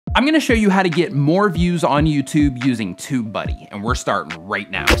I'm gonna show you how to get more views on YouTube using TubeBuddy, and we're starting right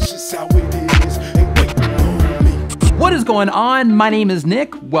now. What is going on? My name is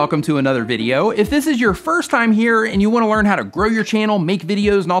Nick. Welcome to another video. If this is your first time here and you wanna learn how to grow your channel, make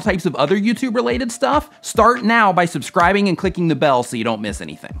videos, and all types of other YouTube related stuff, start now by subscribing and clicking the bell so you don't miss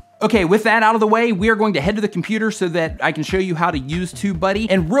anything. Okay, with that out of the way, we are going to head to the computer so that I can show you how to use TubeBuddy.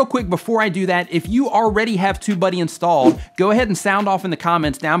 And real quick, before I do that, if you already have TubeBuddy installed, go ahead and sound off in the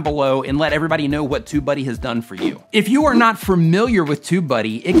comments down below and let everybody know what TubeBuddy has done for you. If you are not familiar with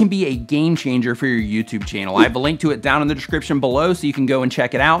TubeBuddy, it can be a game changer for your YouTube channel. I have a link to it down in the description below so you can go and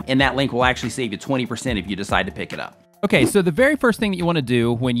check it out, and that link will actually save you 20% if you decide to pick it up. Okay, so the very first thing that you want to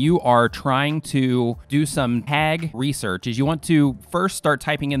do when you are trying to do some tag research is you want to first start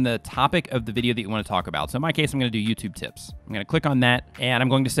typing in the topic of the video that you want to talk about. So in my case, I'm going to do YouTube tips. I'm going to click on that, and I'm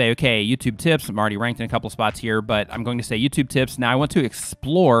going to say, okay, YouTube tips. I'm already ranked in a couple spots here, but I'm going to say YouTube tips. Now I want to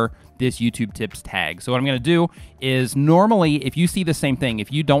explore this YouTube tips tag. So what I'm going to do is normally, if you see the same thing,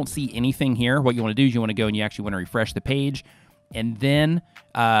 if you don't see anything here, what you want to do is you want to go and you actually want to refresh the page, and then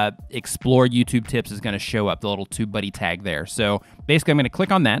explore YouTube tips is going to show up, the little TubeBuddy tag there. So basically I'm going to click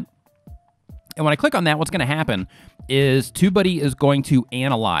on that. And when I click on that, what's going to happen is TubeBuddy is going to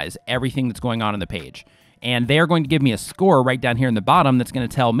analyze everything that's going on the page. And they are going to give me a score right down here in the bottom that's going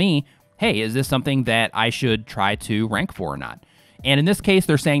to tell me, hey, is this something that I should try to rank for or not? And in this case,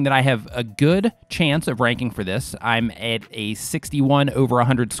 they're saying that I have a good chance of ranking for this. I'm at a 61 over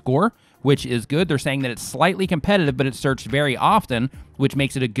 100 score, which is good. They're saying that it's slightly competitive, but it's searched very often, which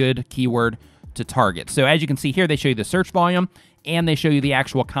makes it a good keyword to target. So as you can see here, they show you the search volume, and they show you the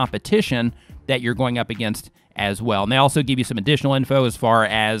actual competition that you're going up against as well. And they also give you some additional info as far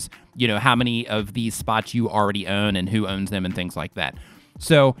as, you know, how many of these spots you already own and who owns them and things like that.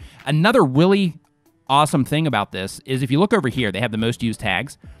 So another really awesome thing about this is if you look over here, they have the most used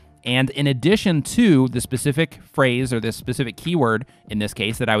tags. And in addition to the specific phrase or this specific keyword, in this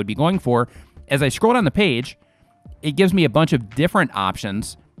case, that I would be going for, as I scroll down the page, it gives me a bunch of different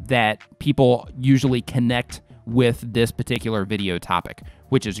options that people usually connect with this particular video topic,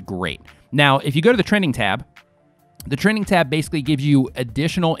 which is great. Now, if you go to the trending tab basically gives you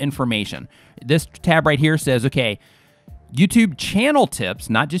additional information. This tab right here says, okay, YouTube channel tips,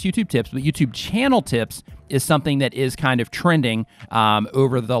 not just YouTube tips, but YouTube channel tips is something that is kind of trending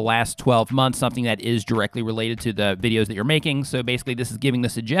over the last 12 months, something that is directly related to the videos that you're making. So basically this is giving the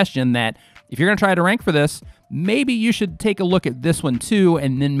suggestion that if you're gonna try to rank for this, maybe you should take a look at this one too,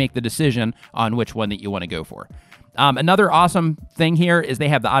 and then make the decision on which one that you wanna go for. Another awesome thing here is they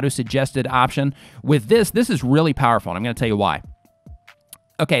have the auto-suggested option. With this is really powerful, and I'm gonna tell you why.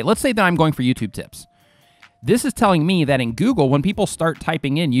 Okay, let's say that I'm going for YouTube tips. This is telling me that in Google, when people start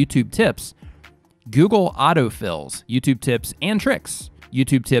typing in YouTube tips, Google autofills YouTube tips and tricks,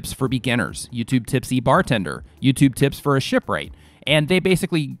 YouTube tips for beginners, YouTube tips e-bartender, YouTube tips for a shipwright. And they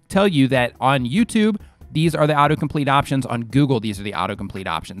basically tell you that on YouTube, these are the autocomplete options. On Google, these are the autocomplete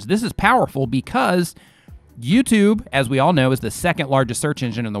options. This is powerful because YouTube, as we all know, is the second largest search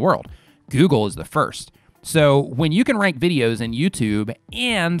engine in the world. Google is the first. So when you can rank videos in YouTube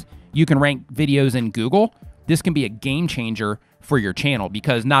and you can rank videos in Google, this can be a game changer for your channel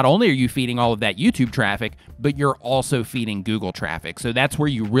because not only are you feeding all of that YouTube traffic, but you're also feeding Google traffic. So that's where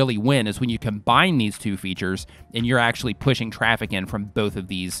you really win, is when you combine these two features and you're actually pushing traffic in from both of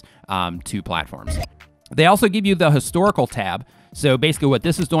these two platforms. They also give you the historical tab. So basically what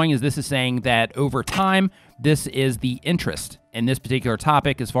this is doing is this is saying that over time, this is the interest in this particular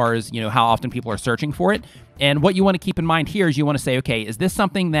topic as far as, you know, how often people are searching for it. And what you want to keep in mind here is you want to say, okay, is this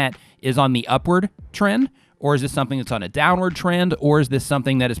something that is on the upward trend? Or is this something that's on a downward trend? Or is this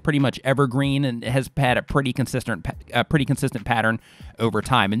something that is pretty much evergreen and has had a pretty consistent pattern over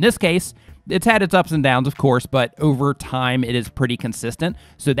time? In this case, it's had its ups and downs, of course, but over time it is pretty consistent.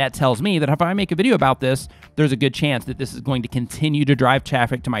 So that tells me that if I make a video about this, there's a good chance that this is going to continue to drive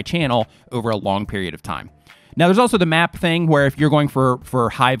traffic to my channel over a long period of time. Now, there's also the map thing where if you're going for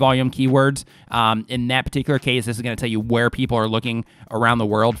high volume keywords, in that particular case, this is going to tell you where people are looking around the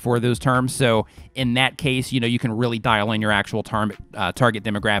world for those terms. So in that case, you know, you can really dial in your actual target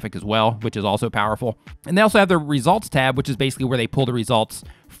demographic as well, which is also powerful. And they also have the results tab, which is basically where they pull the results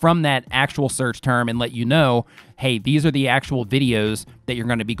from that actual search term and let you know, hey, these are the actual videos that you're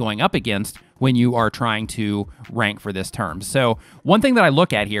going to be going up against when you are trying to rank for this term. So one thing that I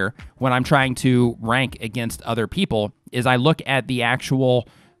look at here when I'm trying to rank against other people is I look at the actual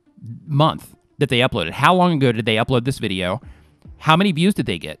month that they uploaded. How long ago did they upload this video? How many views did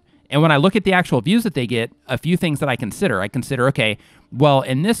they get? And when I look at the actual views that they get, a few things that I consider, okay, well,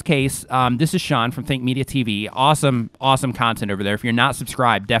 in this case, this is Sean from Think Media TV. Awesome content over there. If you're not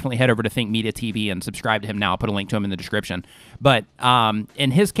subscribed, definitely head over to Think Media TV and subscribe to him now. I'll put a link to him in the description. But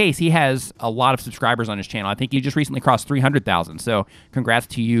in his case, he has a lot of subscribers on his channel. I think he just recently crossed 300,000. So congrats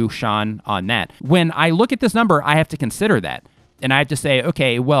to you, Sean, on that. When I look at this number, I have to consider that. And I have to say,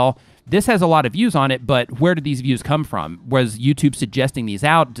 okay, well, this has a lot of views on it, but where did these views come from? Was YouTube suggesting these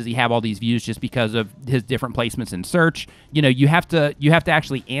out? Does he have all these views just because of his different placements in search? You know, you have to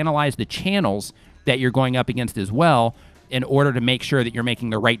actually analyze the channels that you're going up against as well in order to make sure that you're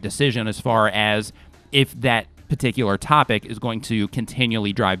making the right decision as far as if that particular topic is going to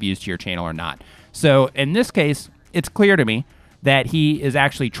continually drive views to your channel or not. So in this case, it's clear to me that he is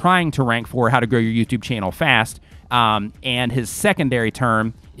actually trying to rank for how to grow your YouTube channel fast, and his secondary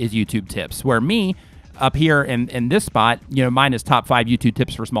term is YouTube tips, where me up here in this spot, you know, mine is top 5 YouTube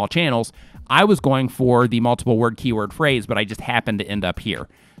tips for small channels. I was going for the multiple word keyword phrase, but I just happened to end up here,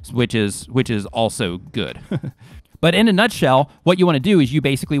 which is also good. But in a nutshell, what you want to do is you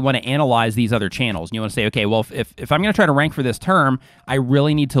basically want to analyze these other channels. And you want to say, okay, well, if I'm going to try to rank for this term, I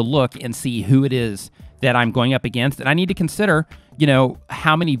really need to look and see who it is that I'm going up against, and I need to consider, you know,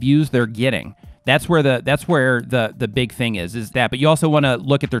 how many views they're getting. That's where the big thing is that. But you also want to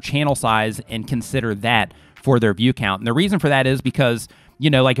look at their channel size and consider that for their view count. And the reason for that is because, you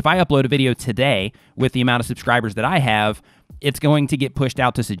know, like if I upload a video today with the amount of subscribers that I have, it's going to get pushed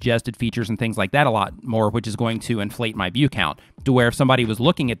out to suggested features and things like that a lot more, which is going to inflate my view count, to where if somebody was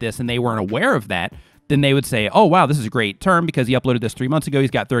looking at this and they weren't aware of that, then they would say, oh, wow, this is a great term because he uploaded this 3 months ago.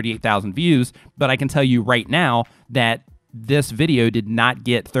 He's got 38,000 views. But I can tell you right now that this video did not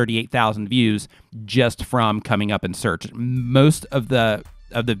get 38,000 views just from coming up in search. Most of the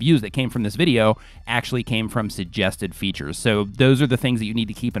views that came from this video actually came from suggested features. So those are the things that you need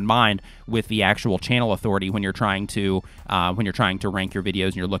to keep in mind with the actual channel authority when you're trying to rank your videos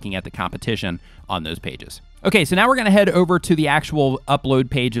and you're looking at the competition on those pages. Okay, so now we're going to head over to the actual upload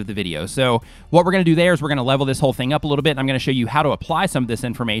page of the video. So what we're going to do there is we're going to level this whole thing up a little bit, and I'm going to show you how to apply some of this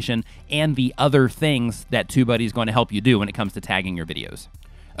information and the other things that TubeBuddy is going to help you do when it comes to tagging your videos.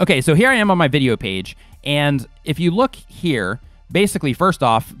 Okay, so here I am on my video page, and if you look here, basically, first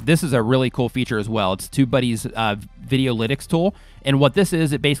off, this is a really cool feature as well. It's TubeBuddy's Videolytics tool, and what this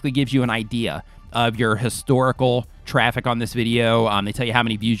is, it basically gives you an idea of your historical traffic on this video. They tell you how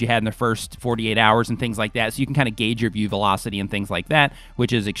many views you had in the first 48 hours and things like that, so you can kind of gauge your view velocity and things like that,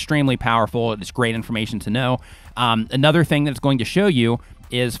 which is extremely powerful. It's great information to know. Another thing that it's going to show you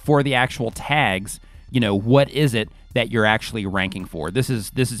is for the actual tags, you know, what is it that you're actually ranking for. This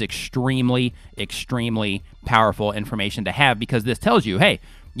is extremely powerful information to have, because this tells you, hey,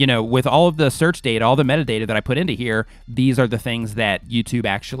 you know, with all of the search data, all the metadata that I put into here, these are the things that YouTube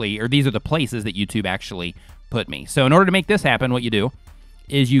actually, or these are the places that YouTube actually put me. So in order to make this happen, what you do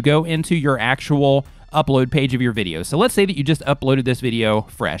is you go into your actual upload page of your video. So let's say that you just uploaded this video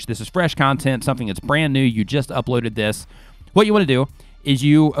fresh. This is fresh content, something that's brand new. You just uploaded this. What you want to do is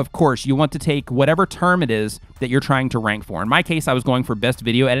of course, you want to take whatever term it is that you're trying to rank for. In my case, I was going for best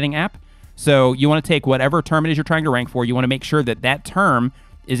video editing app. So you want to take whatever term it is you're trying to rank for. You want to make sure that that term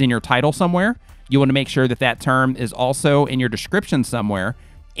is in your title somewhere. You want to make sure that that term is also in your description somewhere.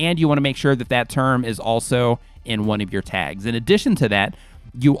 And you want to make sure that that term is also in one of your tags. In addition to that,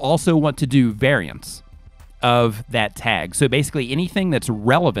 you also want to do variants of that tag. So basically anything that's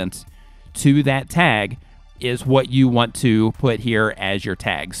relevant to that tag is what you want to put here as your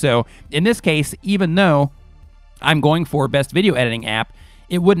tag. So in this case, even though I'm going for best video editing app,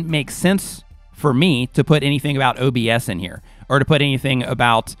 it wouldn't make sense for me to put anything about OBS in here, or to put anything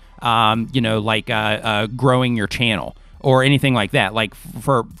about, you know, like growing your channel or anything like that. Like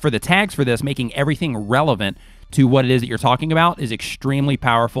for the tags for this, making everything relevant to what it is that you're talking about is extremely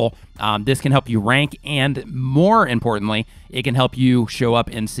powerful. This can help you rank, and more importantly, it can help you show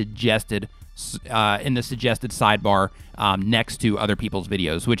up in suggested in the suggested sidebar next to other people's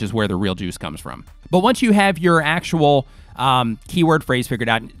videos, which is where the real juice comes from. But once you have your actual keyword phrase figured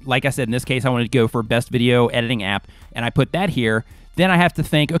out, like I said, in this case, I wanted to go for best video editing app, and I put that here, then I have to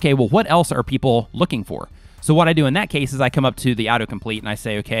think, okay, well, what else are people looking for? So what I do in that case is I come up to the autocomplete and I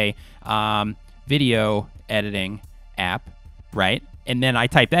say, okay, video editing app, right? And then I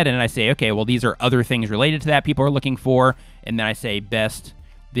type that in and I say, okay, well, these are other things related to that people are looking for. And then I say best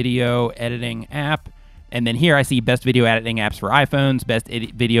video editing app. And then here I see best video editing apps for iPhones, best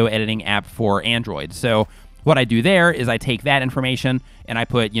video editing app for Android. So what I do there is I take that information and I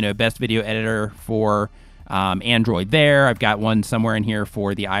put, you know, best video editor for Android there. I've got one somewhere in here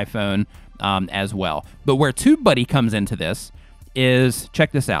for the iPhone as well. But where TubeBuddy comes into this is,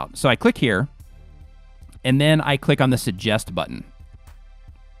 check this out. So I click here, and then I click on the suggest button.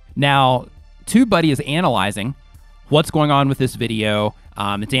 Now, TubeBuddy is analyzing what's going on with this video.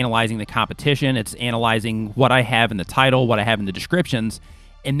 It's analyzing the competition. It's analyzing what I have in the title, what I have in the descriptions,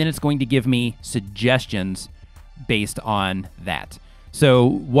 and then it's going to give me suggestions based on that. So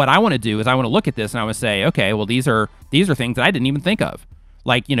what I want to do is I want to look at this and I want to say, okay, well, these are things that I didn't even think of.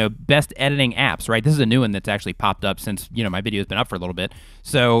 Like, you know, best editing apps, right? This is a new one that's actually popped up since, you know, my video's been up for a little bit.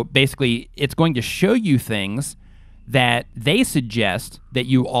 So basically, it's going to show you things that they suggest that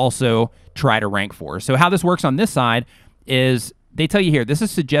you also try to rank for. So how this works on this side is they tell you here, this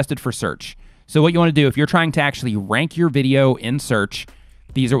is suggested for search. So what you want to do, if you're trying to actually rank your video in search,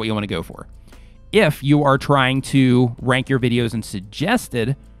 these are what you want to go for. If you are trying to rank your videos in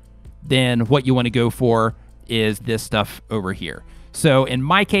suggested, then what you want to go for is this stuff over here. So in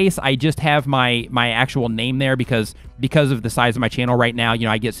my case, I just have my actual name there because of the size of my channel right now, you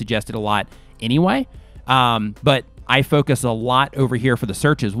know, I get suggested a lot anyway. But I focus a lot over here for the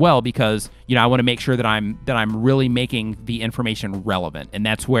search as well because, you know, I want to make sure that I'm really making the information relevant, and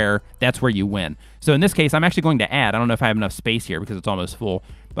that's where you win. So in this case, I'm actually going to add, I don't know if I have enough space here because it's almost full,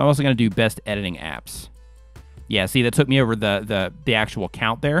 but I'm also going to do best editing apps. Yeah, see, that took me over the actual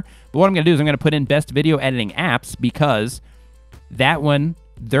count there. But what I'm going to do is I'm going to put in best video editing apps because that one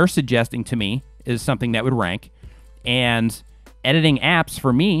they're suggesting to me is something that would rank, and editing apps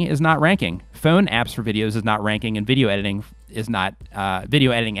for me is not ranking. Phone apps for videos is not ranking, and video editing is not.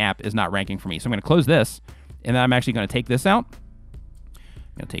 Video editing app is not ranking for me. So I'm going to close this, and then I'm actually going to take this out.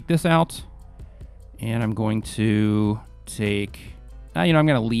 I'm going to take this out, and I'm going to take. You know, I'm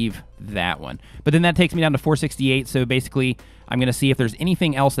going to leave that one. But then that takes me down to 468. So basically, I'm going to see if there's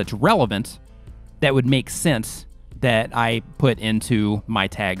anything else that's relevant that would make sense that I put into my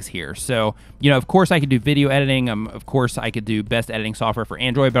tags here. So, you know, of course I could do video editing. Of course I could do best editing software for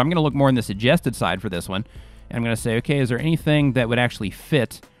Android, but I'm going to look more on the suggested side for this one. And I'm going to say, okay, is there anything that would actually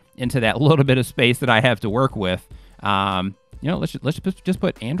fit into that little bit of space that I have to work with? You know, let's just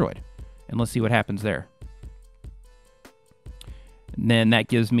put Android, and let's see what happens there. And then that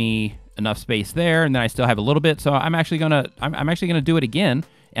gives me enough space there, and then I still have a little bit. So I'm actually gonna do it again,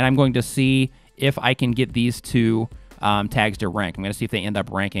 and I'm going to see if I can get these two tags to rank. I'm going to see if they end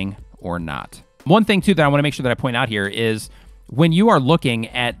up ranking or not. One thing too that I want to make sure that I point out here is when you are looking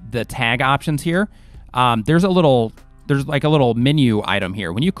at the tag options here, there's like a little menu item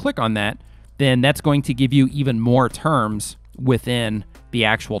here. When you click on that, then that's going to give you even more terms within the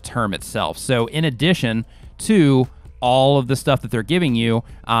actual term itself. So in addition to all of the stuff that they're giving you,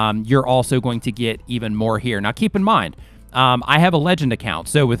 you're also going to get even more here. Now keep in mind, I have a Legend account.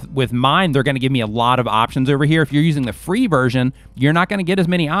 So with mine, they're going to give me a lot of options over here. If you're using the free version, you're not going to get as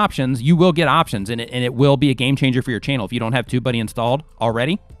many options. You will get options, and it will be a game changer for your channel if you don't have TubeBuddy installed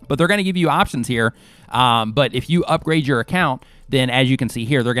already. But they're going to give you options here. But if you upgrade your account, then as you can see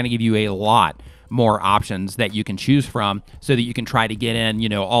here, they're going to give you a lot more options that you can choose from so that you can try to get in, you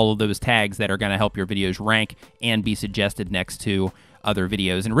know, all of those tags that are going to help your videos rank and be suggested next to other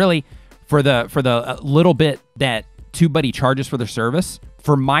videos. And really, for the little bit that TubeBuddy charges for their service,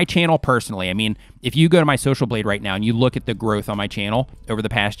 for my channel personally, I mean, if you go to my Social Blade right now and you look at the growth on my channel over the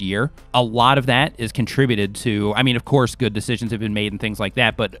past year, a lot of that is contributed to, I mean, of course, good decisions have been made and things like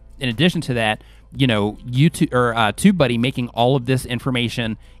that, but in addition to that, you know, YouTube or TubeBuddy making all of this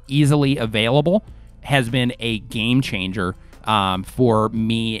information easily available has been a game changer for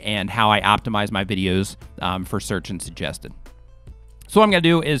me and how I optimize my videos for search and suggested. So what I'm going to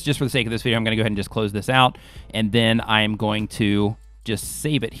do is, just for the sake of this video, I'm going to go ahead and just close this out, and then I'm going to just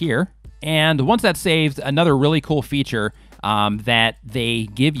save it here. And once that's saved, another really cool feature that they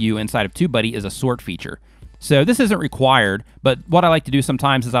give you inside of TubeBuddy is a sort feature. So this isn't required, but what I like to do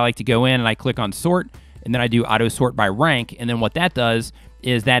sometimes is I like to go in and I click on sort, and then I do auto sort by rank, and then what that does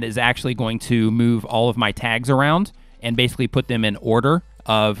is that is actually going to move all of my tags around and basically put them in order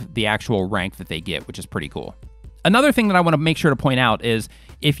of the actual rank that they get, which is pretty cool. Another thing that I want to make sure to point out is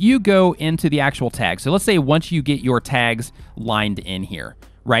if you go into the actual tag, so let's say once you get your tags lined in here,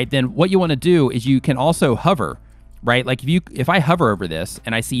 right, then what you want to do is you can also hover, right? Like if I hover over this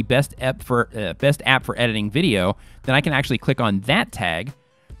and I see best app for editing video, then I can actually click on that tag,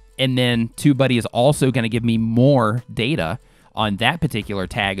 and then TubeBuddy is also going to give me more data on that particular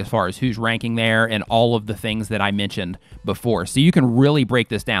tag as far as who's ranking there and all of the things that I mentioned before. So you can really break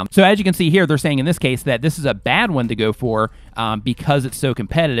this down. So as you can see here, they're saying in this case that this is a bad one to go for because it's so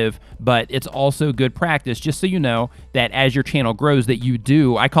competitive, but it's also good practice, just so you know that as your channel grows that you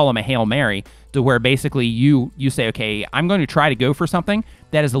do, I call them a Hail Mary, to where basically you say, okay, I'm going to try to go for something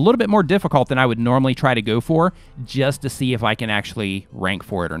that is a little bit more difficult than I would normally try to go for, just to see if I can actually rank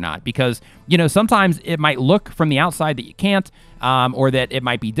for it or not. Because, you know, sometimes it might look from the outside that you can't, or that it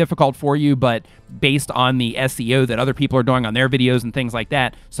might be difficult for you, but based on the SEO that other people are doing on their videos and things like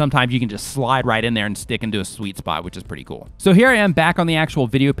that, sometimes you can just slide right in there and stick into a sweet spot, which is pretty cool. So here I am back on the actual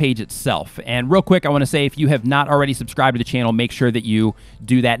video page itself. And real quick, I want to say, if you have not already subscribed to the channel, make sure that you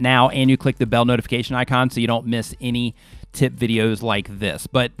do that now and you click the bell notification icon so you don't miss any tip videos like this.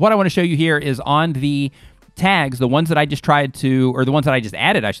 But what I want to show you here is on the tags, the ones that I just tried to, or the ones that I just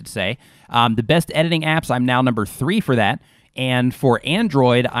added, I should say, the best editing apps, I'm now number 3 for that. And for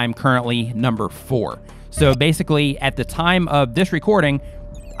Android, I'm currently number 4. So basically, at the time of this recording,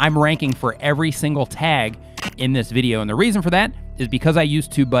 I'm ranking for every single tag in this video. And the reason for that is because I use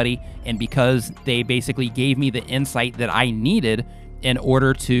TubeBuddy and because they basically gave me the insight that I needed in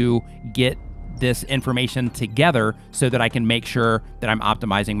order to get this information together so that I can make sure that I'm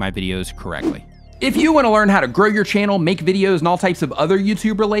optimizing my videos correctly. If you want to learn how to grow your channel, make videos, and all types of other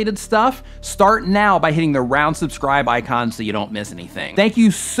YouTube related stuff, start now by hitting the round subscribe icon so you don't miss anything. Thank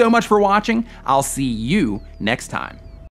you so much for watching. I'll see you next time.